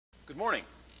Good morning.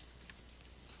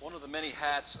 One of the many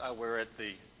hats I wear at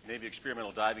the Navy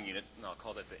Experimental Diving Unit, and I'll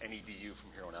call that the NEDU from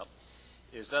here on out,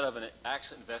 is that of an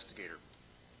accident investigator.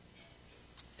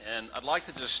 And I'd like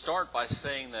to just start by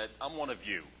saying that I'm one of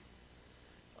you.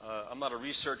 I'm not a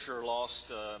researcher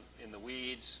lost in the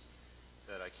weeds,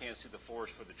 that I can't see the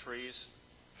forest for the trees.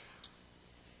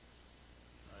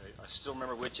 I still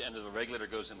remember which end of the regulator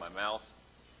goes in my mouth.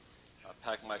 I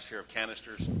pack my share of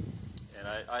canisters.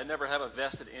 And I never have a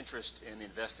vested interest in the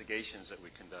investigations that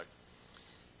we conduct.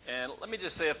 And let me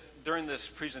just say, if during this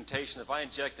presentation, if I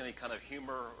inject any kind of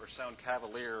humor or sound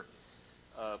cavalier,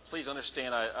 please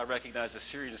understand I recognize the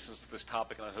seriousness of this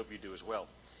topic, and I hope you do as well.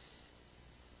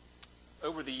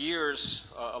 Over the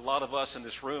years, a lot of us in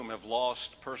this room have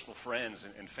lost personal friends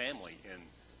and family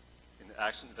in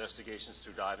accident investigations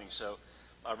through diving. So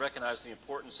I recognize the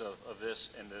importance of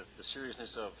this and the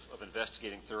seriousness of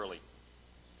investigating thoroughly.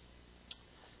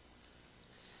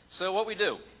 So what we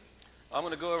do, I'm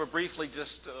going to go over briefly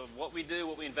just what we do,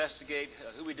 what we investigate,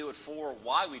 who we do it for,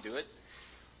 why we do it,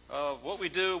 what we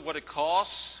do, what it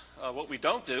costs, what we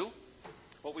don't do,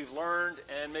 what we've learned,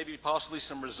 and maybe possibly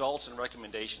some results and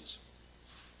recommendations.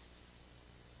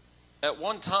 At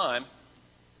one time,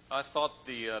 I thought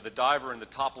the diver in the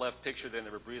top left picture there in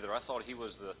the Rebreather, I thought he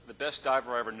was the best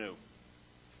diver I ever knew.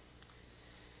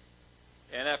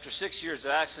 And after 6 years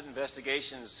of accident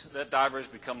investigations, that diver has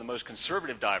become the most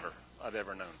conservative diver I've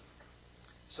ever known.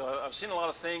 So I've seen a lot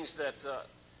of things that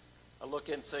I look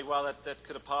at and say, wow, that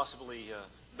could have possibly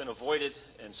been avoided.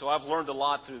 And so I've learned a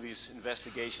lot through these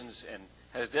investigations and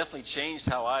has definitely changed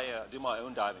how I do my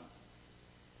own diving.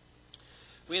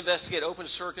 We investigate open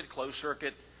circuit, closed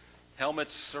circuit,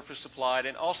 helmets, surface supplied,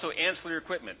 and also ancillary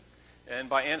equipment. And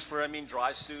by ancillary, I mean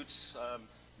dry suits,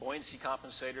 buoyancy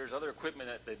compensators, other equipment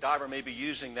that the diver may be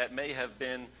using that may have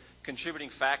been contributing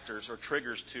factors or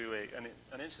triggers to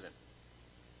an incident.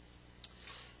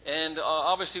 And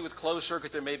obviously with closed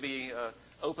circuit there may be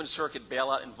open circuit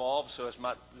bailout involved, so it's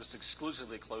not just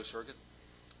exclusively closed circuit.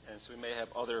 And so we may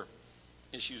have other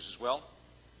issues as well.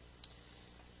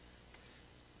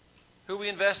 Who we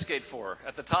investigate for.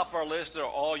 At the top of our list are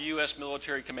all U.S.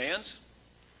 military commands.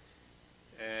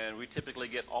 And we typically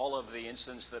get all of the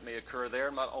incidents that may occur there,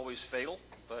 not always fatal,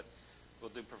 but we'll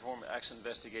perform accident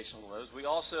investigation on those. We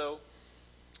also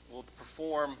will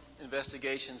perform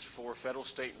investigations for federal,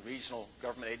 state, and regional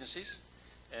government agencies.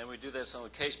 And we do this on a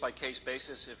case-by-case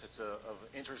basis if it's of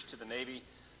interest to the Navy,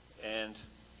 and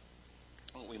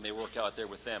we may work out there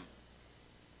with them.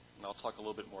 And I'll talk a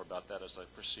little bit more about that as I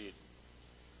proceed.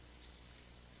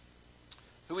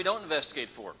 Who we don't investigate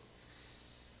for.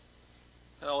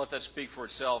 And I'll let that speak for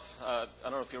itself. I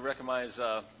don't know if you recognize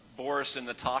Boris and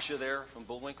Natasha there from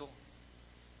Bullwinkle.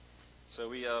 So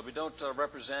we don't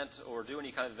represent or do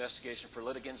any kind of investigation for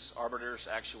litigants, arbiters,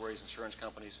 actuaries, insurance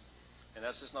companies, and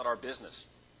that's just not our business.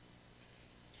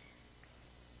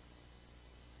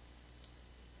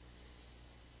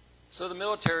 So the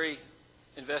military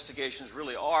investigations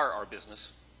really are our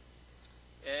business.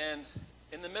 And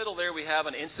in the middle there we have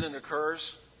an incident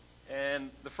occurs. And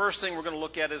the first thing we're going to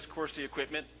look at is, of course, the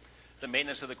equipment, the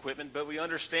maintenance of the equipment. But we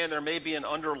understand there may be an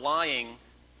underlying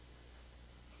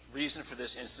reason for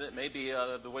this incident. It may be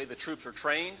the way the troops are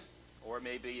trained, or it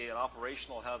may be an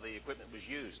operational how the equipment was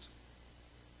used.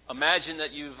 Imagine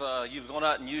that you've gone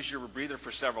out and used your rebreather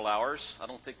for several hours. I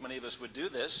don't think many of us would do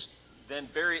this. Then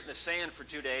bury it in the sand for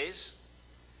 2 days,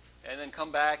 and then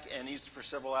come back and use it for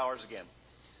several hours again.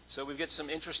 So we get some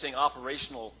interesting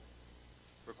operational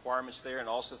requirements there, and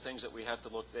also things that we have to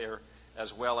look there,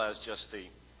 as well as just the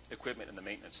equipment and the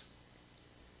maintenance.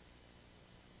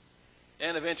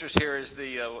 And of interest here is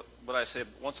the what I said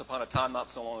once upon a time, not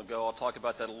so long ago. I'll talk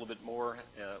about that a little bit more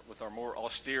with our more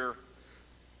austere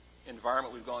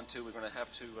environment we've gone to. We're going to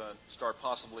have to start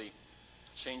possibly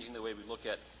changing the way we look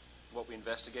at what we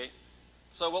investigate.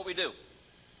 So what we do.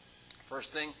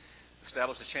 First thing,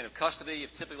 establish a chain of custody.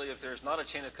 Typically, if there's not a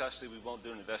chain of custody, we won't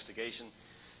do an investigation.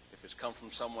 If it's come from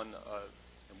someone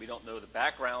and we don't know the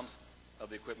background of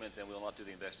the equipment, then we'll not do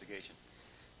the investigation.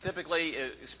 Typically,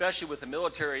 especially with the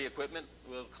military equipment,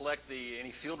 we'll collect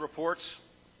any field reports,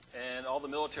 and all the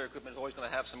military equipment is always going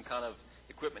to have some kind of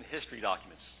equipment history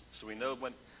documents. So we know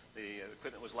when the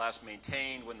equipment was last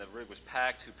maintained, when the rig was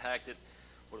packed, who packed it,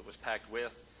 what it was packed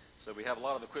with. So we have a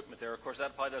lot of equipment there. Of course,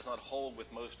 that probably does not hold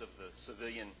with most of the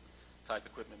civilian type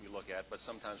equipment we look at, but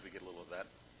sometimes we get a little of that.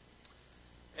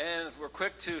 And we're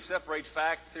quick to separate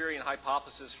fact, theory, and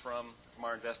hypothesis from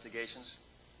our investigations.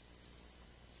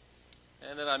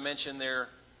 And then I mentioned there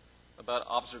about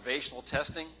observational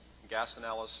testing, gas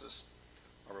analysis,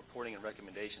 our reporting and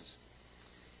recommendations.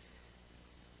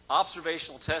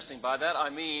 Observational testing, by that I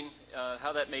mean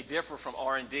how that may differ from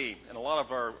R&D. And a lot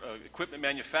of our equipment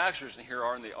manufacturers in here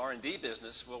are in the R&D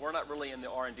business. Well, we're not really in the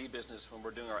R&D business when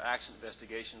we're doing our accident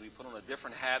investigation. We put on a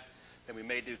different hat than we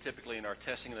may do typically in our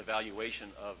testing and evaluation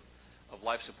of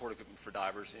life support equipment for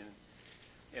divers.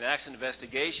 In accident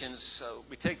investigations,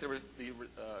 we take the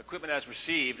equipment as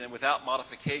received, and without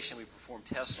modification, we perform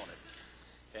tests on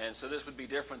it. And so this would be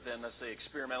different than, let's say,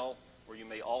 experimental, where you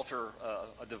may alter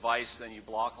a device, then you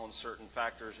block on certain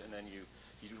factors, and then you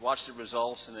watch the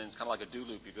results, and then it's kind of like a do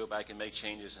loop. You go back and make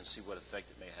changes and see what effect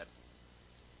it may have.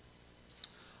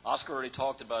 Oscar already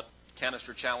talked about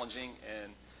canister challenging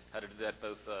and how to do that,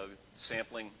 both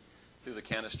sampling through the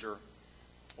canister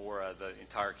or the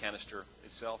entire canister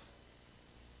itself.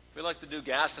 We like to do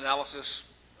gas analysis.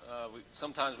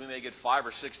 Sometimes we may get 5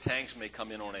 or 6 tanks may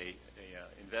come in on a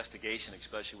investigation,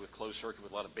 especially with closed circuit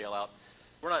with a lot of bailout.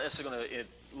 We're not necessarily going to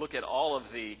look at all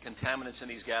of the contaminants in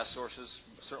these gas sources.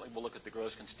 Certainly we'll look at the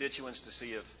gross constituents to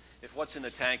see if what's in the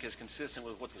tank is consistent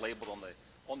with what's labeled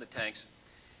on the tanks.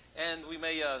 And we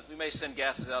may send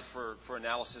gases out for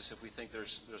analysis if we think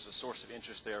there's a source of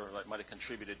interest there that might have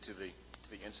contributed to the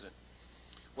incident.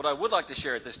 What I would like to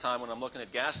share at this time when I'm looking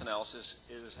at gas analysis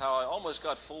is how I almost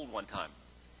got fooled one time.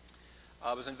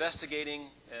 I was investigating,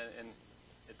 and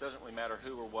it doesn't really matter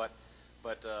who or what,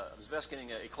 but I was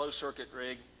investigating a closed circuit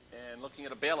rig and looking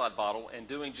at a bailout bottle and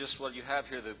doing just what you have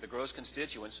here, the gross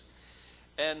constituents.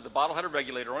 And the bottle had a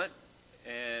regulator on it,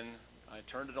 and I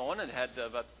turned it on and it had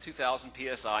about 2,000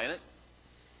 psi in it.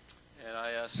 And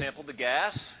I sampled the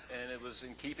gas, and it was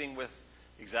in keeping with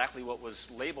exactly what was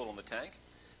labeled on the tank.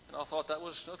 And I thought that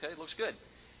was, okay, looks good.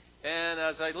 And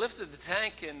as I lifted the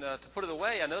tank and to put it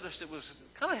away, I noticed it was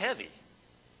kind of heavy.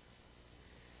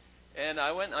 And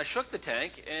I went and I shook the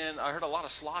tank, and I heard a lot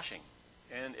of sloshing.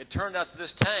 And it turned out that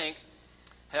this tank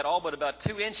had all but about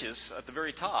 2 inches at the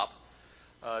very top,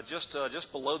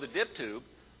 just below the dip tube,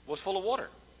 was full of water.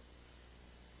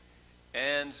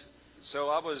 And so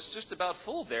I was just about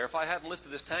full there. If I hadn't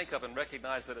lifted this tank up and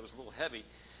recognized that it was a little heavy,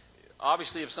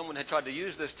 obviously if someone had tried to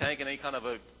use this tank in any kind of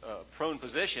a prone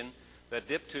position, that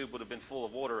dip tube would have been full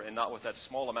of water and not with that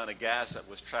small amount of gas that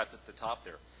was trapped at the top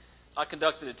there. I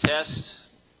conducted a test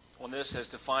on this as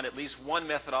to find at least one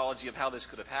methodology of how this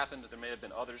could have happened. There may have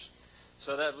been others.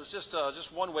 So that was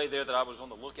just one way there that I was on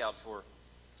the lookout for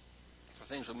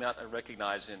things we might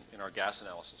recognize in our gas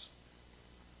analysis.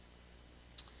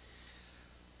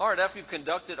 All right, after we've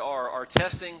conducted our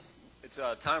testing, it's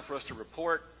time for us to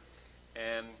report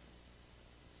and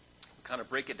kind of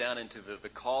break it down into the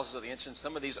causes of the incident.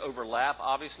 Some of these overlap,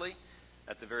 obviously.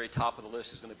 At the very top of the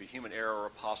list is going to be human error or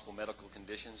possible medical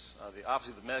conditions.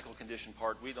 Obviously, the medical condition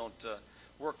part, we don't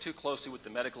work too closely with the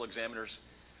medical examiners,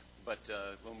 but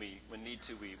when need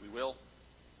to, we will.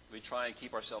 We try and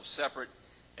keep ourselves separate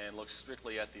and look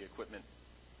strictly at the equipment.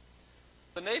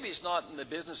 The Navy is not in the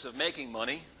business of making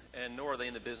money, and nor are they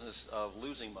in the business of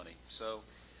losing money. So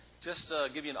just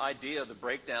give you an idea of the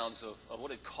breakdowns of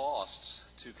what it costs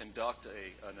to conduct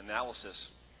an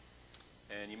analysis.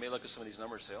 And you may look at some of these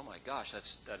numbers and say, oh my gosh,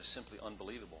 that is simply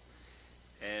unbelievable.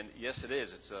 And yes, it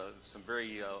is. It's some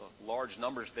very large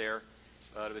numbers there.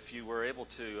 But if you were able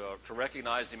to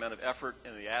recognize the amount of effort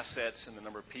and the assets and the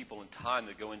number of people and time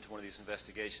that go into one of these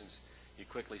investigations, you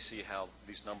quickly see how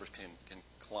these numbers can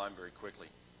climb very quickly.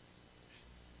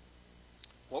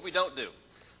 What we don't do.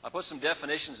 I put some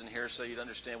definitions in here so you'd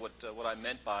understand what I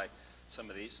meant by some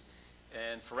of these.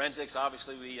 And forensics,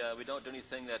 obviously, we don't do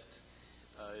anything that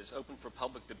is open for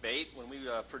public debate. When we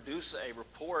produce a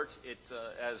report, it,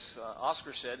 as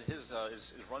Oscar said, his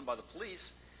is run by the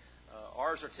police.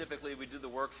 Ours are typically, we do the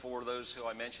work for those who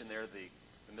I mentioned there,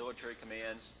 the military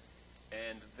commands,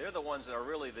 and they're the ones that are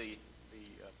really the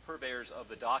purveyors of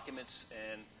the documents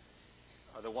and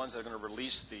are the ones that are going to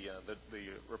release the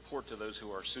report to those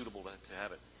who are suitable to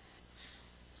have it.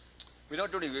 We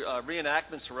don't do any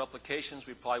reenactments or replications.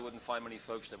 We probably wouldn't find many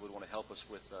folks that would want to help us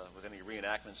with any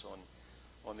reenactments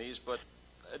on these, but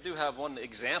I do have one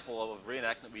example of a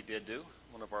reenactment we did do.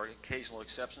 One of our occasional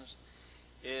exceptions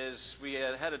is we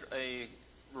had a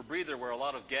rebreather where a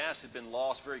lot of gas had been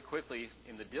lost very quickly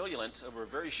in the diluent over a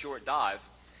very short dive,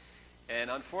 and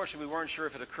unfortunately we weren't sure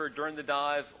if it occurred during the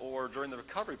dive or during the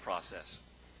recovery process.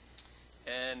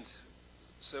 And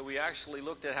so we actually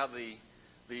looked at how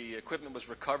the equipment was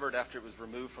recovered after it was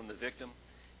removed from the victim,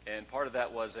 and part of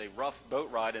that was a rough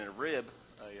boat ride in a rib,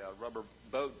 a rubber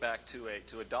boat back to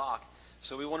a dock.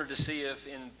 So we wanted to see if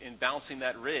in bouncing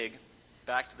that rig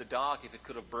back to the dock, if it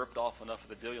could have burped off enough of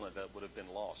the diluent that would have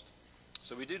been lost.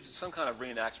 So we do some kind of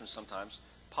reenactment sometimes,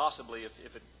 possibly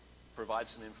if it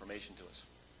provides some information to us.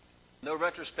 No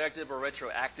retrospective or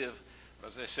retroactive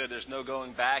As I said, there's no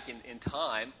going back in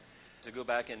time to go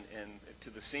back and to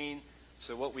the scene.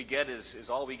 So what we get is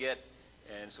all we get,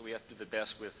 and so we have to do the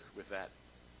best with that.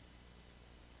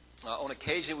 On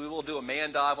occasion, we will do a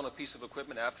man dive on a piece of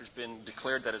equipment after it's been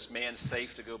declared that it's man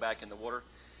safe to go back in the water,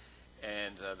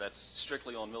 and that's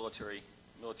strictly on military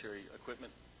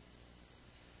equipment.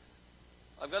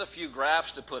 I've got a few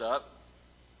graphs to put up,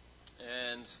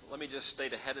 and let me just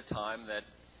state ahead of time that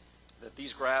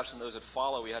these graphs and those that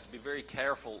follow, we have to be very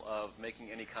careful of making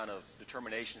any kind of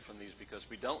determination from these, because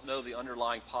we don't know the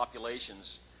underlying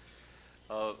populations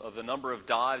of the number of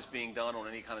dives being done on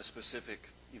any kind of specific,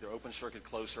 either open circuit,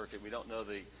 closed circuit. We don't know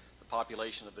the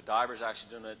population of the divers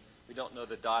actually doing it. We don't know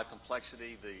the dive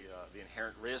complexity, the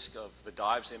inherent risk of the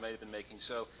dives they may have been making.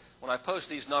 So when I post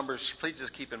these numbers, please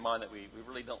just keep in mind that we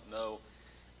really don't know.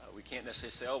 We can't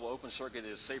necessarily say, oh, well, open circuit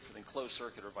is safer than closed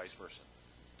circuit or vice versa.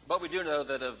 But we do know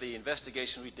that of the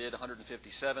investigation we did,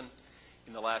 157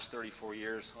 in the last 34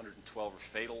 years, 112 were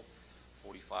fatal,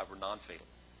 45 were non-fatal.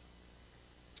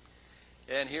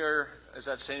 And here is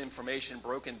that same information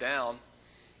broken down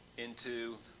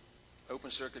into open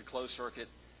circuit, closed circuit,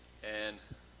 and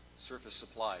surface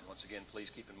supplied. Once again, please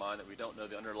keep in mind that we don't know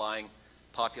the underlying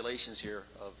populations here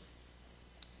of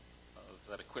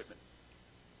that equipment.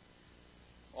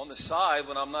 On the side,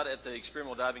 when I'm not at the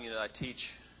experimental diving unit, I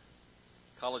teach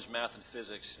college math and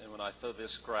physics, and when I throw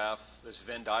this graph, this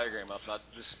Venn diagram up, not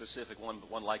this specific one, but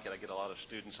one like it, I get a lot of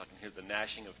students. I can hear the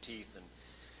gnashing of teeth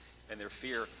and their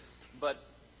fear. But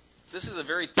this is a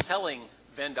very telling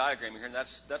Venn diagram here, and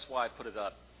that's why I put it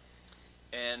up.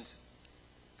 And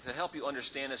to help you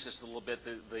understand this just a little bit,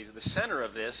 the center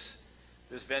of this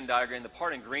Venn diagram, the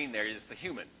part in green there, is the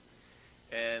human.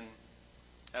 And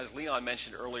as Leon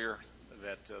mentioned earlier,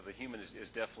 that the human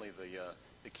is definitely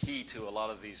the key to a lot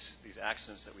of these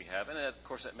accidents that we have. And of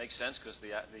course that makes sense because the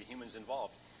human's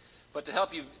involved. But to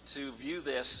help you to view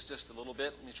this just a little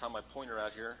bit, let me try my pointer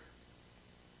out here.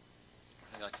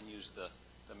 I think I can use the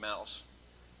mouse.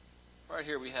 Right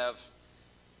here we have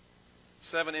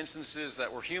 7 instances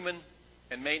that were human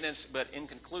and maintenance, but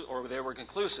they were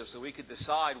conclusive, so we could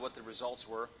decide what the results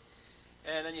were.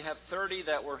 And then you have 30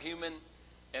 that were human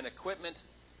and equipment,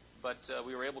 but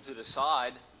we were able to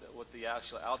decide what the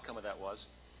actual outcome of that was.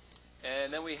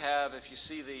 And then we have, if you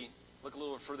see look a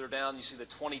little further down, you see the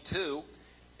 22,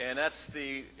 and that's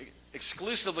the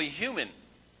exclusively human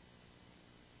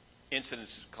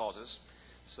incidence causes.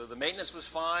 So the maintenance was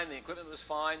fine, the equipment was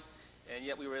fine, and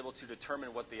yet we were able to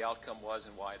determine what the outcome was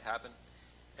and why it happened.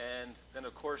 And then,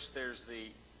 of course, there's the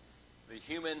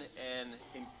human and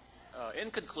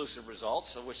inconclusive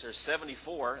results, of which there's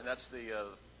 74, and that's the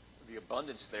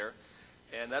abundance there.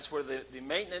 And that's where the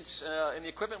maintenance and the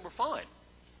equipment were fine.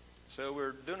 So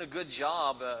we're doing a good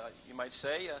job, you might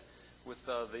say, with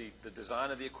the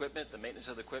design of the equipment, the maintenance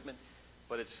of the equipment.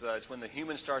 But it's when the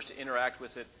human starts to interact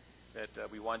with it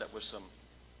that we wind up with some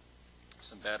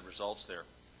bad results there.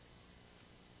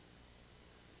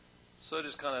 So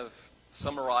just kind of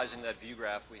summarizing that view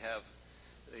graph, we have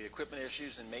the equipment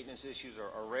issues and maintenance issues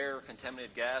are rare.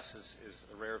 Contaminated gas is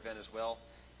a rare event as well.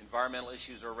 Environmental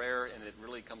issues are rare, and it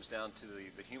really comes down to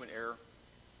the human error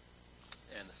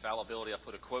and the fallibility. I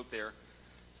put a quote there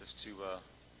just to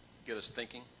get us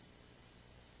thinking.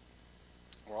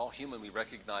 We're all human, we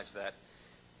recognize that,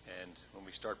 and when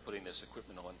we start putting this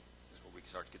equipment on is where we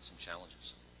start to get some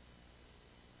challenges.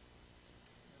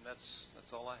 And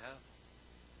that's all I have.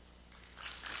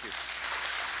 Thank you.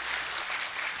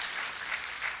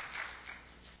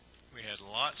 We had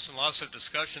lots and lots of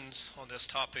discussions on this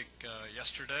topic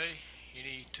yesterday.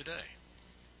 Any today?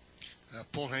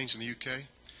 Paul Haynes in the UK.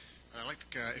 And I'd like,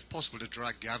 if possible, to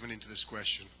drag Gavin into this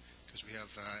question, because we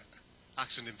have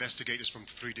accident investigators from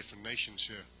 3 different nations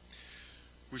here.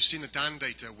 We've seen the DAN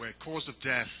data where cause of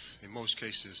death, in most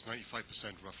cases,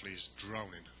 95% roughly, is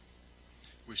drowning.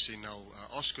 We've seen now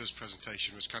Oscar's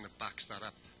presentation, which kind of backs that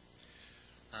up.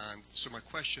 And so my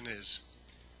question is,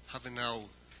 having now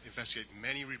investigated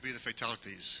many rebreather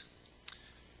fatalities,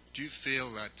 do you feel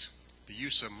that the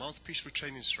use of mouthpiece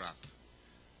retaining strap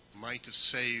might have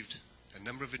saved a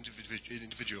number of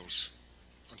individuals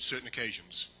on certain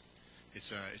occasions?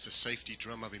 It's a safety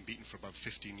drum I've been beating for about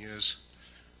 15 years.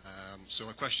 So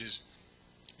my question is,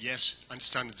 yes, I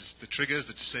understand that the triggers,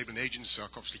 the disabling agents are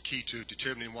obviously key to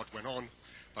determining what went on,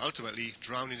 but ultimately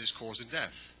drowning is causing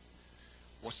death.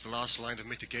 What's the last line of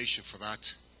mitigation for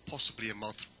that? Possibly a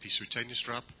mouthpiece retaining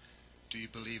strap. Do you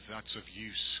believe that's of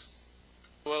use?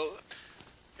 Well,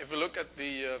 if we look at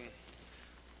the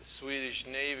Swedish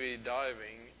Navy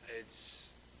diving, it's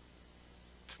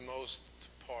to most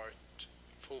part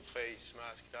full face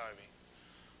mask diving.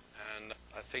 And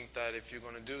I think that if you're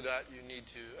going to do that, you need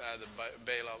to add a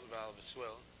bailout valve as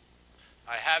well.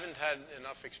 I haven't had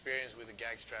enough experience with the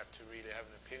gag strap to really have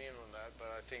an opinion on that, but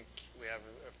I think we have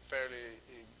a fairly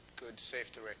good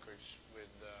safety records with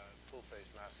full face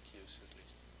mask use at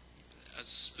least. As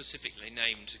specifically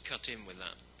named to cut in with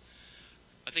that.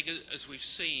 I think as we've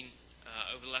seen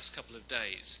over the last couple of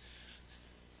days,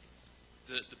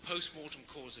 the post-mortem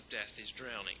cause of death is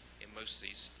drowning in most of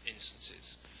these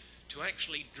instances. To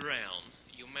actually drown,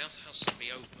 your mouth has to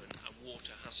be open and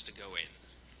water has to go in,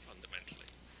 fundamentally.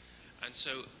 And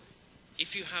so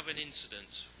if you have an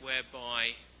incident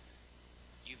whereby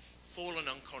you've fallen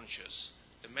unconscious,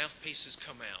 the mouthpiece has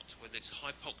come out, whether it's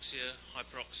hypoxia,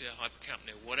 hyperoxia,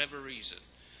 hypercapnia, whatever reason,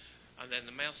 and then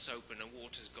the mouth's open and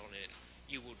water's gone in,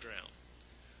 you will drown.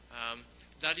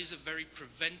 That is a very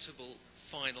preventable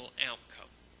final outcome,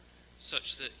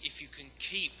 such that if you can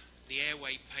keep the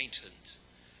airway patent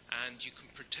and you can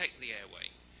protect the airway,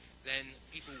 then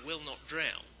people will not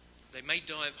drown. They may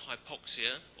die of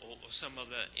hypoxia or some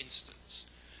other instance.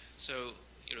 So,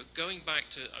 going back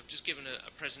to, I've just given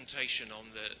a presentation on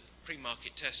the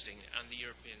pre-market testing and the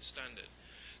European standard.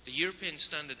 The European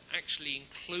standard actually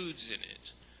includes in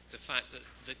it the fact that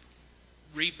the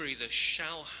rebreather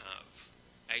shall have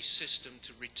a system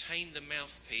to retain the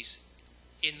mouthpiece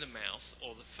in the mouth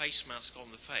or the face mask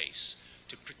on the face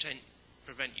to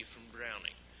prevent you from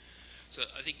drowning. So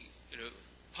I think,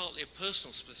 partly a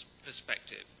personal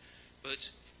perspective,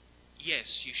 but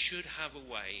yes, you should have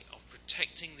a way of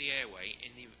protecting the airway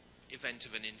in the event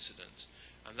of an incident,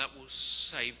 and that will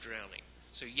save drowning.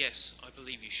 So yes, I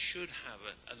believe you should have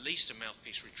at least a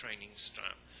mouthpiece retraining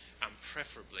strap, and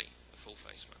preferably a full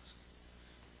face mask.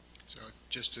 So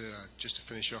just to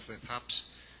finish off there,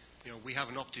 perhaps, we have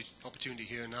an opportunity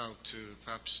here now to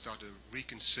perhaps start to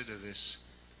reconsider this,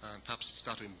 and perhaps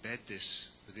start to embed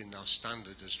this within our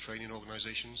standard as training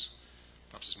organizations,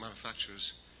 perhaps as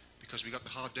manufacturers, because we got the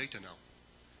hard data now.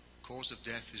 Cause of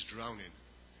death is drowning.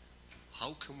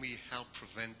 How can we help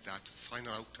prevent that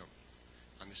final outcome?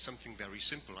 And there's something very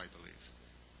simple, I believe.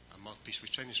 A mouthpiece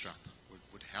retraining strap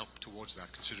would help towards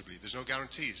that considerably. There's no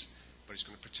guarantees, but it's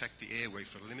going to protect the airway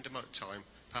for a limited amount of time,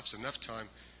 perhaps enough time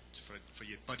for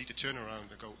your buddy to turn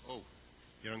around and go, oh,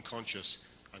 you're unconscious,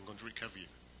 I'm going to recover you.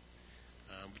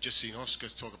 We've just seen Oscar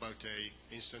talk about an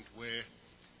incident where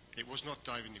it was not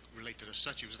diving related as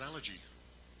such, it was an allergy.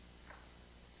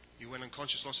 He went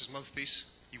unconscious, lost his mouthpiece.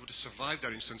 He would have survived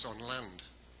that instance on land.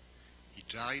 He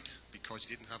died because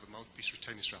he didn't have a mouthpiece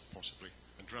retaining strap, possibly,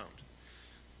 and drowned.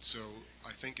 So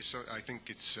I think it's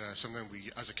something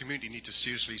we, as a community, need to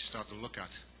seriously start to look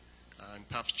at and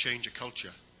perhaps change a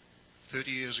culture.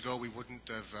 30 years ago, we wouldn't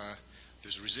have,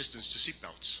 there's resistance to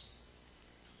seatbelts.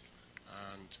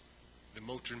 And the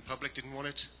motoring public didn't want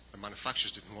it, the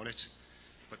manufacturers didn't want it.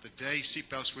 But the day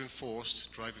seatbelts were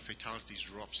enforced, driver fatalities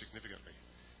dropped significantly.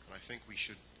 And I think we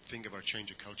should think about a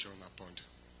change of culture on that point.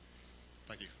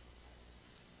 Thank you.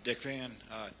 Dick Van,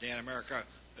 Dan America.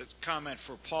 A comment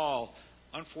for Paul.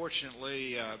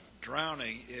 Unfortunately,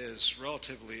 drowning is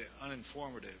relatively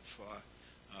uninformative.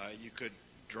 You could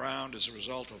drown as a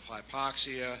result of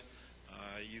hypoxia.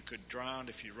 You could drown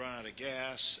if you run out of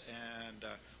gas. And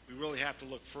we really have to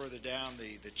look further down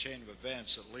the chain of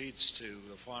events that leads to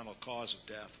the final cause of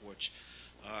death, which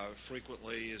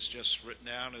frequently is just written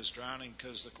down as drowning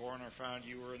because the coroner found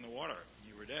you were in the water.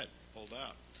 You were dead, pulled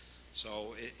out.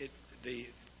 So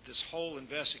this whole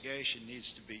investigation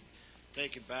needs to be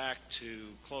taken back to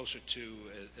closer to,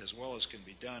 as well as can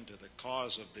be done, to the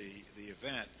cause of the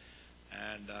event.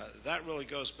 And that really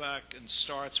goes back and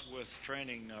starts with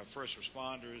training first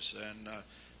responders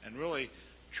and really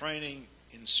training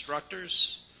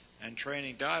instructors and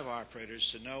training dive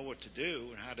operators to know what to do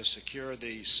and how to secure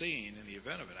the scene in the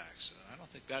event of an accident. I don't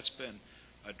think that's been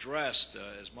addressed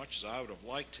as much as I would have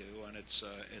liked to, and it's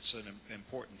an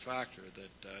important factor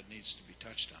that needs to be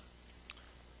touched on.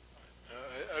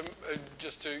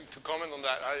 Just to comment on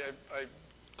that, I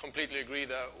completely agree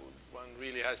that one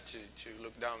really has to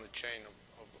look down the chain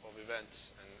of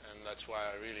events, and that's why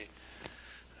I really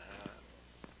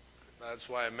that's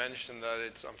why I mentioned that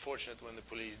it's unfortunate when the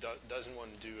police doesn't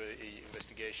want to do a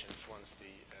investigation once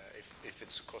if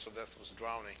its cause of death was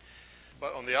drowning.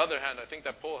 But on the other hand, I think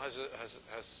that Paul has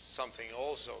something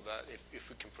also, that if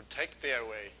we can protect the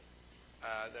airway,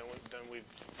 then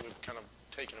we've kind of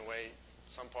taken away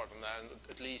some part from that, and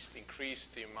at least increase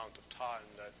the amount of time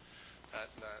that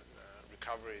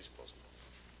recovery is possible.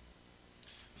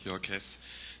 Yes,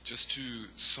 just to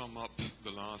sum up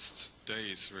the last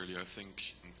days, really, I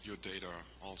think your data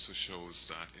also shows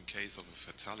that in case of a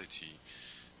fatality,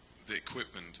 the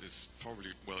equipment is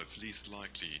probably, well, it's least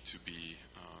likely to be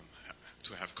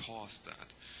to have caused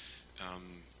that.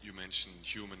 You mentioned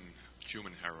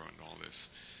human error and all this.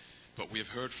 But we have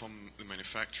heard from the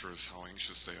manufacturers how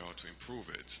anxious they are to improve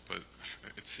it. But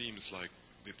it seems like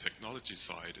the technology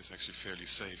side is actually fairly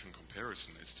safe in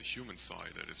comparison. It's the human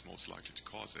side that is most likely to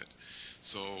cause it.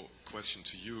 So, question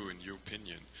to you, in your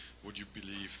opinion, would you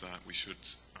believe that we should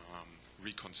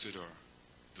reconsider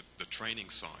the training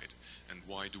side, and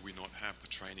why do we not have the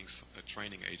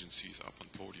training agencies up on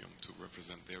podium to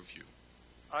represent their view?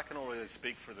 I can only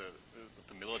speak for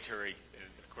the military, and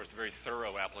of course the very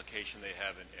thorough application they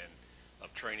have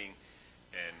of training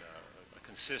and a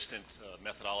consistent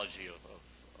methodology of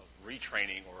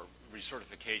retraining or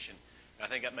recertification. And I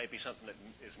think that might be something that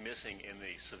is missing in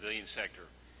the civilian sector,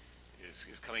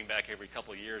 is coming back every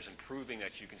couple of years and proving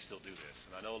that you can still do this.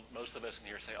 And I know most of us in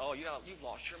here say, oh, yeah, you've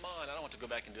lost your mind. I don't want to go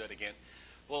back and do that again.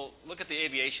 Well, look at the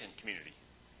aviation community.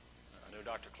 I know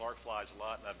Dr. Clark flies a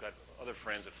lot, and I've got other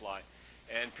friends that fly.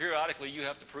 And periodically, you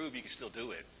have to prove you can still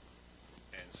do it.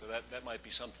 And so that might be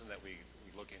something that we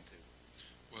look into.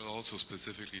 Well, also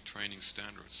specifically training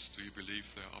standards. Do you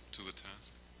believe they're up to the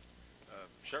task?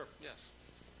 Sure, yes.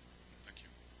 Thank you.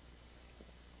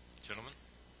 Gentlemen?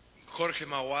 Jorge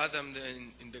Mawad, I'm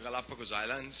in the Galapagos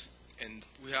Islands, and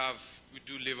we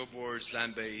do liveaboards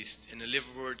land-based, and a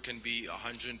liveaboard can be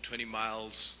 120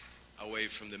 miles away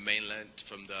from the mainland,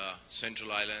 from the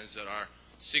central islands that are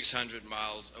 600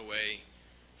 miles away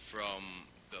from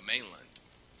the mainland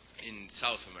in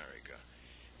South America.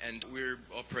 And we're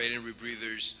operating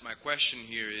rebreathers. My question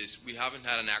here is, we haven't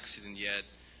had an accident yet,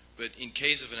 but in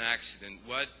case of an accident,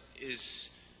 what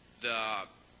is the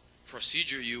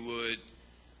procedure you would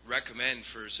recommend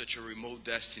for such a remote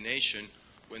destination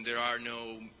when there are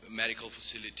no medical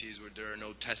facilities, where there are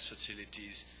no test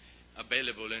facilities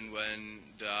available, and when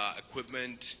the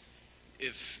equipment,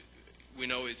 if we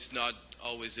know it's not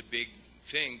always a big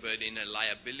thing, but in a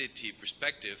liability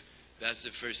perspective, that's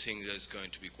the first thing that's going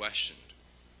to be questioned.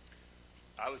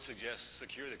 I would suggest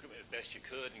secure the equipment as best you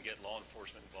could and get law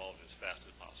enforcement involved as fast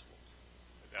as possible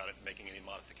without it making any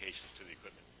modifications to the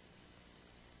equipment.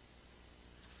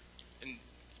 And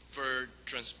for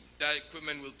that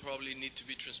equipment will probably need to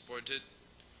be transported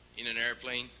in an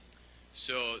airplane,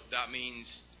 so that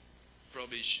means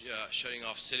probably shutting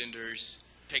off cylinders,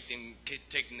 taking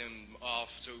them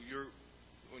off. So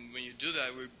when you do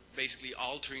that, we're basically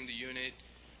altering the unit.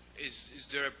 Is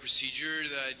there a procedure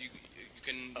that you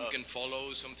can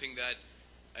follow, something that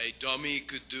a dummy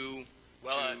could do?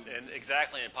 Well, and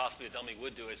exactly, and possibly a dummy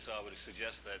would do it. So I would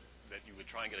suggest that you would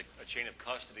try and get a chain of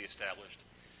custody established,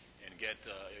 and get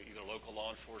either local law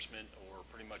enforcement, or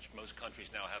pretty much most countries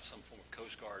now have some form of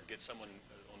Coast Guard, get someone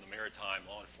on the maritime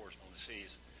law enforcement on the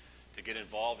seas to get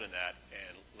involved in that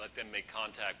and let them make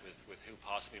contact with who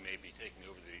possibly may be taking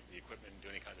over the equipment and do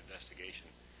any kind of investigation,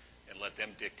 and let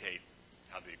them dictate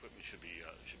how the equipment should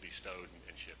be stowed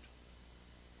and shipped.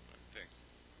 Thanks.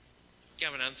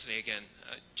 Gavin Anthony again.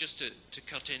 Just to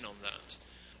cut in on that.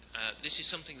 This is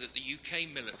something that the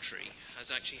UK military has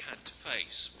actually had to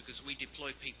face, because we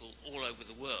deploy people all over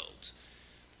the world,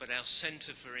 but our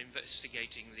centre for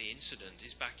investigating the incident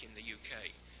is back in the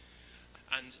UK.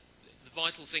 And the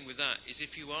vital thing with that is,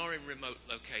 if you are in remote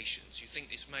locations, you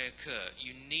think this may occur,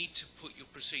 you need to put your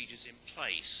procedures in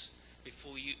place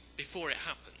before it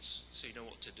happens, so you know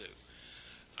what to do.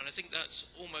 And I think that's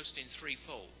almost in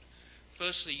threefold.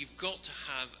 Firstly, you've got to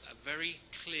have a very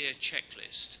clear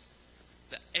checklist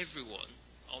that everyone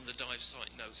on the dive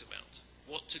site knows about,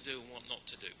 what to do and what not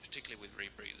to do, particularly with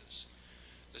rebreathers.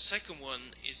 The second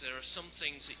one is there are some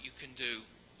things that you can do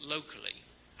locally,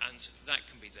 and that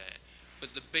can be there.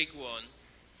 But the big one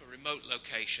for remote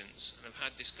locations, and I've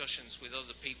had discussions with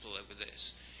other people over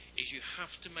this, is you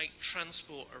have to make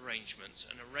transport arrangements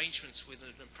and arrangements with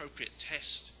an appropriate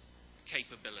test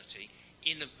capability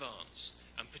in advance.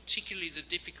 And particularly the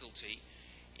difficulty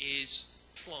is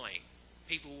flying.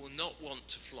 People will not want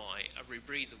to fly a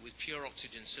rebreather with pure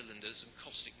oxygen cylinders and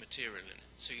caustic material in it.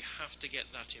 So you have to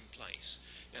get that in place.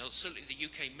 Now, certainly the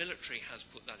UK military has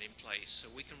put that in place, so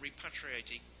we can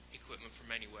repatriate equipment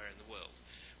from anywhere in the world.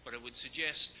 But I would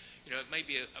suggest, it may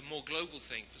be a more global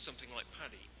thing for something like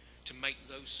PADI to make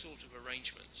those sort of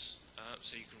arrangements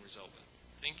so you can resolve it.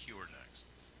 Thank you. Or next.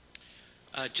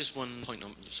 Just one point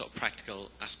on sort of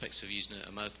practical aspects of using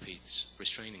a mouthpiece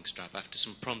restraining strap. After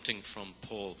some prompting from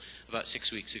Paul, about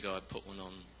 6 weeks ago I put one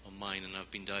on mine, and I've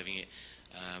been diving it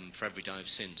for every dive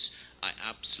since. I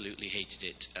absolutely hated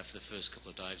it for the first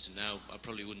couple of dives, and now I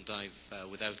probably wouldn't dive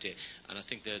without it. And I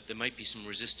think that there might be some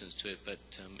resistance to it, but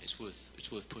it's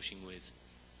worth pushing with.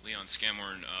 Leon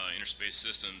Scamorn, Interspace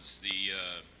Systems.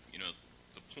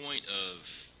 The point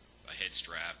of a head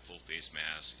strap, full face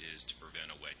mask, is to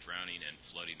prevent a wet drowning and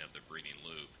flooding of the breathing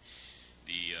loop.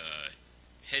 The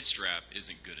head strap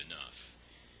isn't good enough.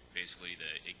 Basically,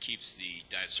 it keeps the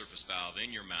dive surface valve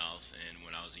in your mouth, and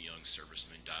when I was a young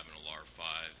serviceman diving a LAR-5,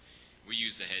 we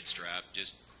used the head strap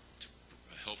just to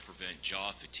help prevent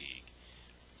jaw fatigue.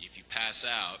 If you pass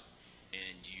out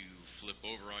and you flip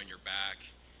over on your back,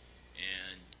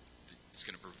 and it's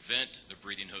going to prevent the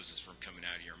breathing hoses from coming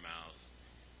out of your mouth.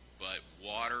 But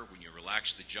water, when you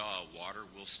relax the jaw, water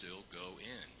will still go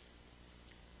in.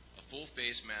 A full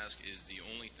face mask is the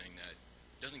only thing that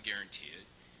doesn't guarantee it,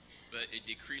 but it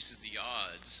decreases the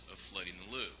odds of flooding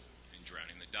the loop and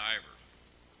drowning the diver.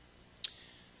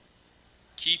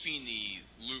 Keeping the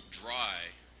loop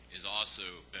dry is also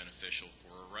beneficial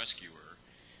for a rescuer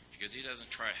because he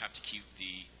doesn't have to keep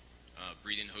the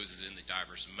breathing hoses in the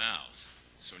diver's mouth.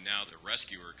 So now the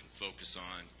rescuer can focus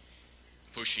on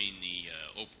pushing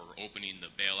or opening the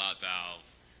bailout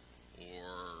valve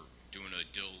or doing a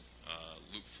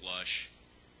loop flush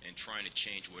and trying to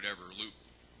change whatever loop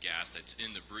gas that's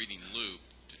in the breathing loop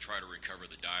to try to recover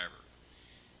the diver.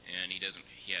 And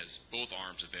he has both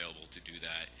arms available to do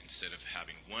that instead of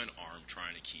having one arm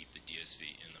trying to keep the DSV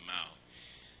in the mouth.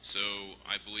 So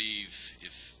I believe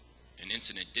if an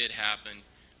incident did happen,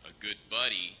 a good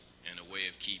buddy and a way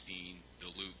of keeping the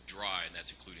loop dry, and that's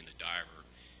including the diver,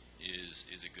 is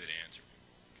a good answer.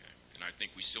 Okay? And I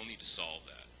think we still need to solve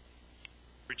that.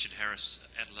 Richard Harris,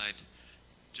 Adelaide.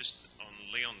 Just on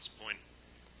Leon's point,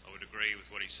 I would agree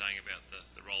with what he's saying about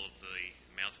the role of the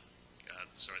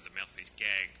mouthpiece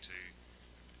gag to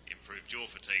improve jaw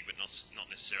fatigue, but not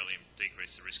necessarily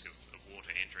decrease the risk of water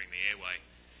entering the airway.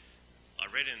 I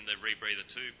read in the Rebreather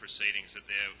 2 proceedings that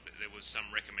there was some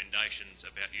recommendations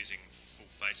about using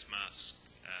full face masks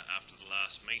after the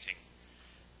last meeting.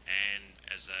 And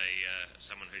as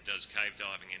someone who does cave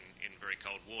diving in very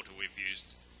cold water, we've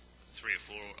used 3 or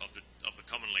 4 of the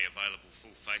commonly available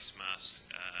full face masks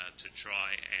to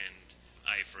try and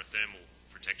A, for a thermal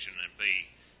protection, and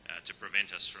B, to prevent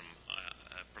us from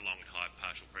prolonged high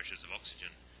partial pressures of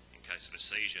oxygen in case of a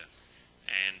seizure.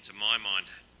 And to my mind,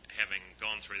 having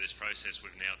gone through this process,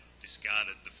 we've now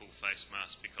discarded the full face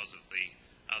mask because of the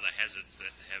other hazards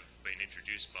that have been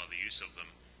introduced by the use of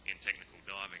them in technical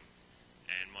diving.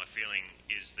 And my feeling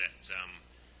is that,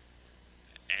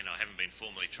 and I haven't been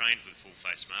formally trained with full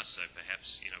face masks, so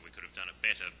perhaps we could have done it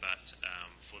better, but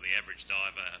for the average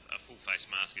diver, a full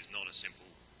face mask is not a simple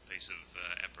piece of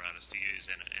apparatus to use,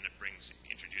 and it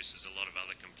introduces a lot of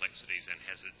other complexities and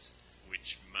hazards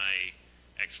which may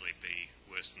actually be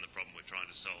worse than the problem we're trying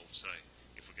to solve. So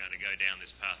if we're going to go down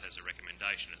this path as a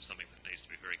recommendation, it's something that needs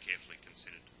to be very carefully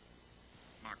considered.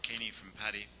 Mark Keeney from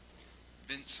Paddy.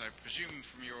 Vince, I presume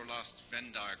from your last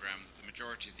Venn diagram that the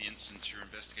majority of the incidents you're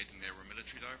investigating there were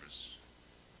military divers?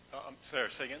 Sarah,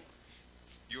 say again?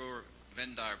 Your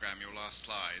Venn diagram, your last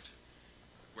slide,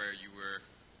 where you were,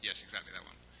 yes, exactly that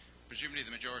one. Presumably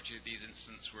the majority of these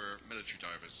incidents were military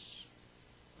divers?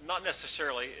 Not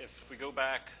necessarily. If we go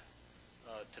back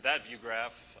to that view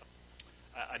graph,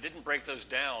 I didn't break those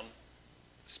down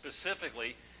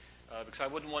specifically because I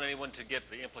wouldn't want anyone to get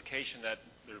the implication that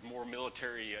there's more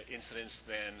military incidents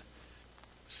than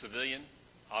civilian.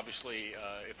 Obviously,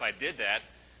 if I did that,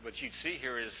 what you'd see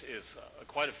here is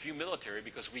quite a few military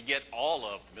because we get all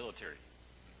of the military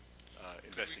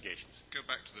investigations. Go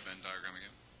back to the Venn diagram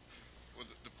again. Well,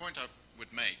 the point I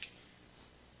would make,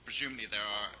 presumably there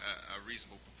are a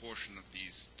reasonable proportion of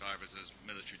these divers as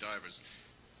military divers.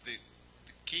 The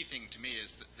key thing to me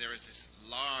is that there is this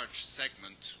large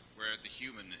segment where the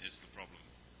human is the problem.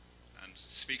 And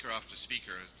speaker after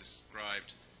speaker has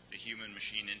described the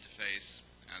human-machine interface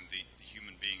and the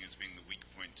human being as being the weak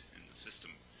point in the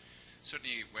system.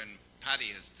 Certainly when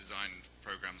Paddy has designed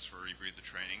programs for Rebreather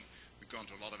training, we've gone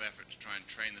to a lot of effort to try and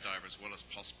train the diver as well as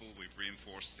possible. We've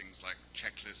reinforced things like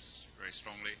checklists very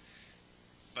strongly.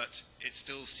 But it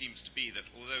still seems to be that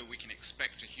although we can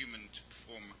expect a human to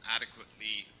perform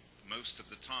adequately most of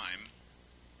the time,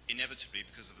 inevitably,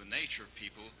 because of the nature of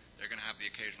people, they're going to have the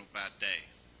occasional bad day.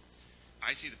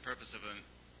 I see the purpose of an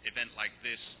event like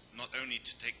this not only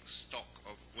to take stock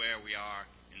of where we are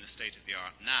in the state of the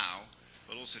art now,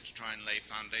 but also to try and lay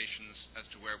foundations as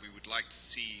to where we would like to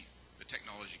see the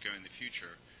technology go in the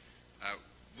future.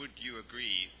 Would you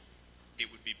agree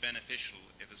it would be beneficial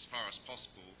if, as far as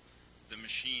possible, the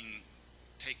machine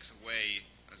takes away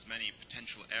as many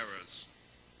potential errors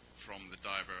from the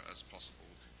diver as possible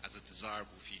as a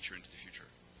desirable feature into the future?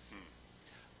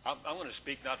 I'm going to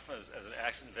speak not as an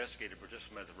accident investigator, but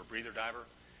just as a rebreather diver.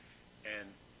 And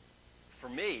for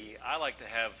me, I like to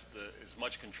have as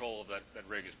much control of that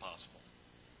rig as possible.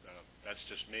 That's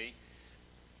just me.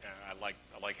 I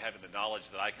like having the knowledge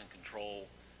that I can control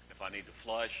if I need to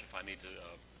flush, if I need to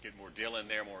get more dill in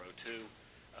there, more O2,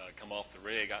 come off the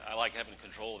rig. I like having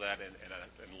control of that,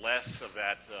 and less of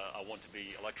that I want to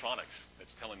be electronics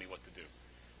that's telling me what to do.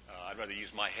 I'd rather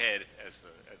use my head as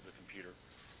the computer.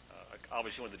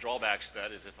 Obviously, one of the drawbacks to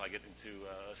that is if I get into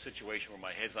a situation where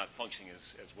my head's not functioning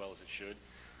as well as it should,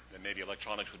 then maybe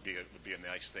electronics would be a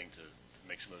nice thing to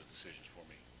make some of those decisions for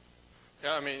me.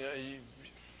 Yeah, I mean,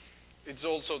 it's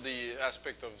also the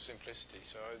aspect of simplicity.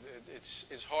 So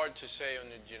it's hard to say on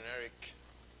a generic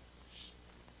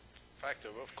factor.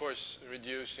 Of course,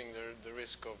 reducing the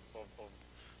risk of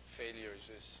failures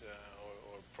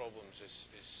or problems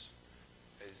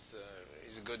is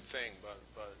a good thing,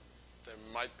 but there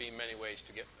might be many ways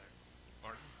to get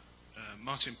there.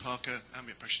 Martin Parker,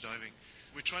 ambient pressure diving.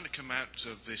 We're trying to come out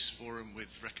of this forum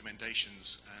with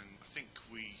recommendations, and I think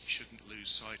we shouldn't lose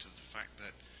sight of the fact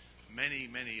that many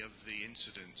of the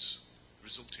incidents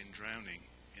result in drowning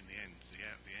in the end. The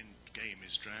end game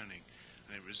is drowning,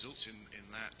 and it results in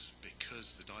that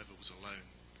because the diver was alone.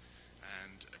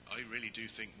 And I really do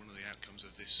think one of the outcomes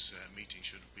of this meeting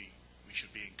should be we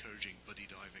should be encouraging buddy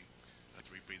diving with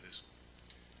rebreathers.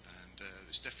 And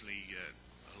there's definitely a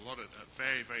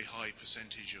very high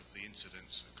percentage of the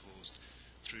incidents are caused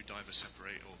through diver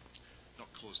separation, or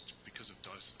not caused because of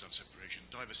diver separation.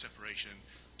 Diver separation,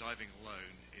 diving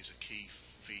alone, is a key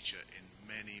feature in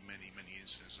many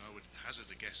incidents. And I would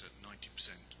hazard a guess at 90%,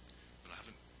 but I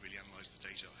haven't really analysed the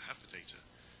data. I have the data,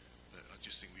 but I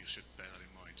just think we should bear that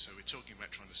in mind. So we're talking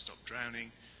about trying to stop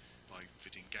drowning by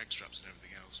fitting gag straps and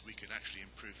everything else. We could actually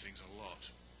improve things a lot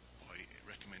by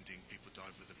recommending people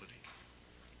dive with a buddy.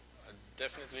 I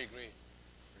definitely agree.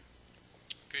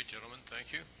 Okay, gentlemen,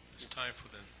 thank you. It's time for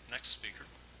the next speaker.